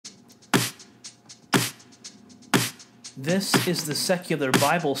This is the Secular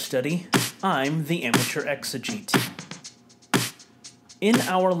Bible Study. I'm the Amateur Exegete. In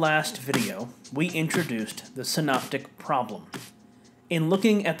our last video, we introduced the Synoptic Problem. In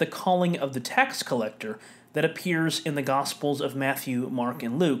looking at the calling of the tax collector that appears in the Gospels of Matthew, Mark,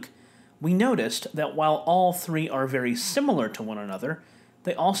 and Luke, we noticed that while all three are very similar to one another,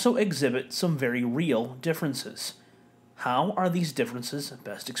 they also exhibit some very real differences. How are these differences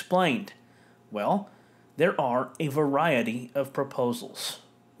best explained? Well, there are a variety of proposals.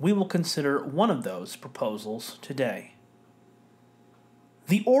 We will consider one of those proposals today.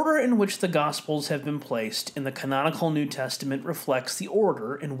 The order in which the Gospels have been placed in the canonical New Testament reflects the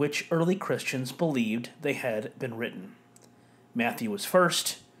order in which early Christians believed they had been written. Matthew was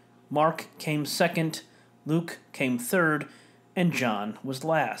first, Mark came second, Luke came third, and John was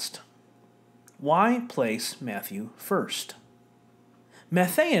last. Why place Matthew first?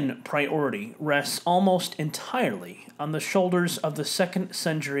 Matthean priority rests almost entirely on the shoulders of the 2nd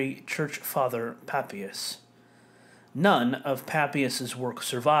century church father Papias. None of Papias's work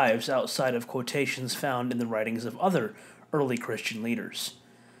survives outside of quotations found in the writings of other early Christian leaders.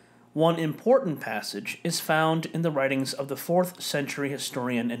 One important passage is found in the writings of the 4th century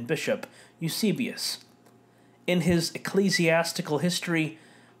historian and bishop Eusebius. In his ecclesiastical history,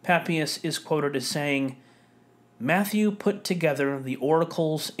 Papias is quoted as saying, "Matthew put together the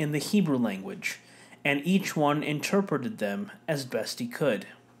oracles in the Hebrew language, and each one interpreted them as best he could."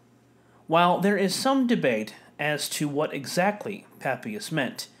 While there is some debate as to what exactly Papias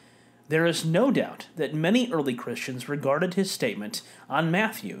meant, there is no doubt that many early Christians regarded his statement on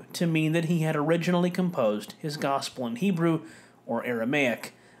Matthew to mean that he had originally composed his gospel in Hebrew or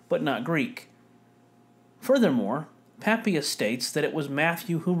Aramaic, but not Greek. Furthermore, Papias states that it was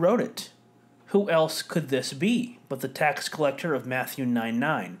Matthew who wrote it. Who else could this be but the tax collector of Matthew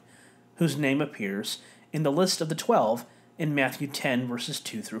 9:9, whose name appears in the list of the 12 in Matthew 10 verses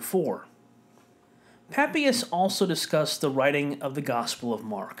 2 through 4. Papias also discussed the writing of the Gospel of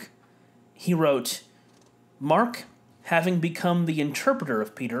Mark. He wrote, "Mark, having become the interpreter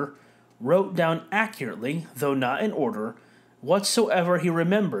of Peter, wrote down accurately, though not in order, whatsoever he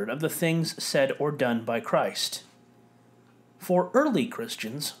remembered of the things said or done by Christ." For early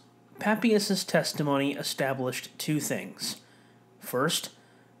Christians, Papias' testimony established two things. First,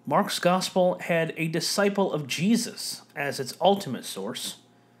 Mark's Gospel had a disciple of Jesus as its ultimate source.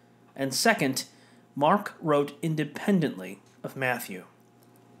 And second, Mark wrote independently of Matthew.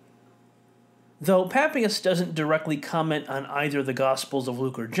 Though Papias doesn't directly comment on either the Gospels of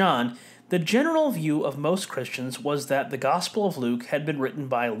Luke or John, the general view of most Christians was that the Gospel of Luke had been written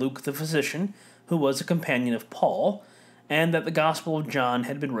by Luke the physician, who was a companion of Paul, and that the Gospel of John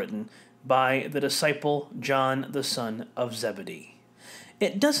had been written by the disciple John the son of Zebedee.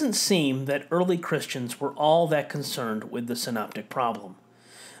 It doesn't seem that early Christians were all that concerned with the Synoptic Problem,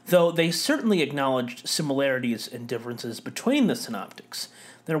 though they certainly acknowledged similarities and differences between the Synoptics.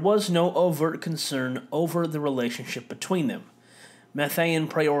 There was no overt concern over the relationship between them. Matthean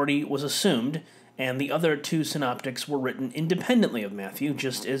priority was assumed, and the other two Synoptics were written independently of Matthew,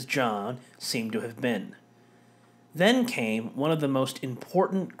 just as John seemed to have been. Then came one of the most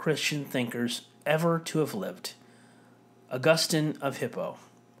important Christian thinkers ever to have lived, Augustine of Hippo.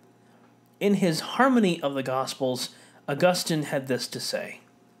 In his Harmony of the Gospels, Augustine had this to say,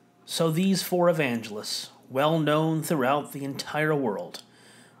 "So these four evangelists, well known throughout the entire world,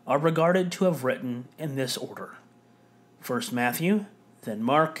 are regarded to have written in this order: first Matthew, then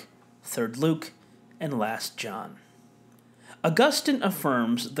Mark, third Luke, and last John." Augustine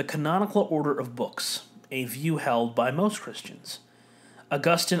affirms the canonical order of books, a view held by most Christians.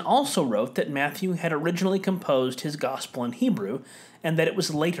 Augustine also wrote that Matthew had originally composed his gospel in Hebrew and that it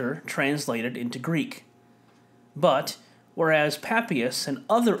was later translated into Greek. But, whereas Papias and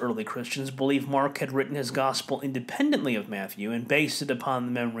other early Christians believe Mark had written his gospel independently of Matthew and based it upon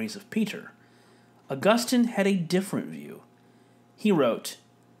the memories of Peter, Augustine had a different view. He wrote,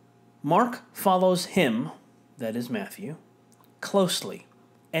 "Mark follows him," that is Matthew, "closely,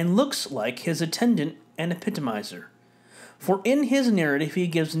 and looks like his attendant and epitomizer. For in his narrative he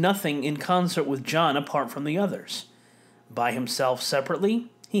gives nothing in concert with John apart from the others. By himself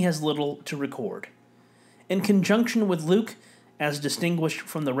separately, he has little to record. In conjunction with Luke, as distinguished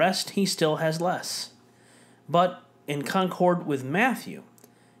from the rest, he still has less. But in concord with Matthew,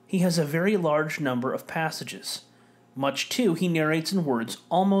 he has a very large number of passages. Much, too, he narrates in words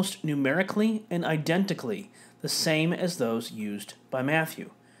almost numerically and identically the same as those used by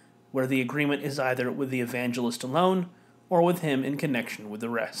Matthew, where the agreement is either with the evangelist alone or with him in connection with the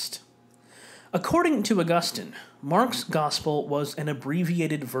rest." According to Augustine, Mark's Gospel was an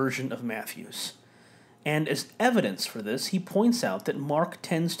abbreviated version of Matthew's. And as evidence for this, he points out that Mark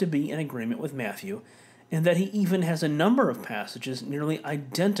tends to be in agreement with Matthew, and that he even has a number of passages nearly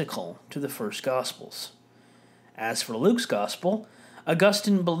identical to the first Gospels. As for Luke's Gospel,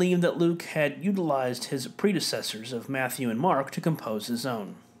 Augustine believed that Luke had utilized his predecessors of Matthew and Mark to compose his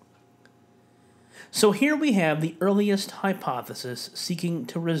own. So here we have the earliest hypothesis seeking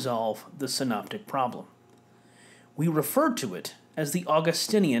to resolve the synoptic problem. We refer to it as the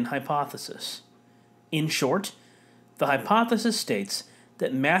Augustinian Hypothesis. In short, the hypothesis states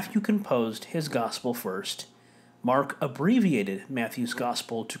that Matthew composed his Gospel first, Mark abbreviated Matthew's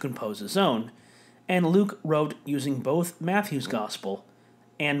Gospel to compose his own, and Luke wrote using both Matthew's Gospel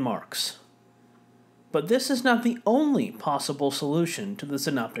and Mark's. But this is not the only possible solution to the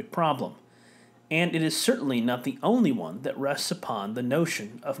synoptic problem, and it is certainly not the only one that rests upon the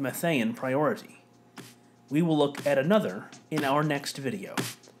notion of Matthean priority. We will look at another in our next video.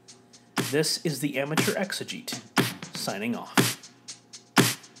 This is the Amateur Exegete, signing off.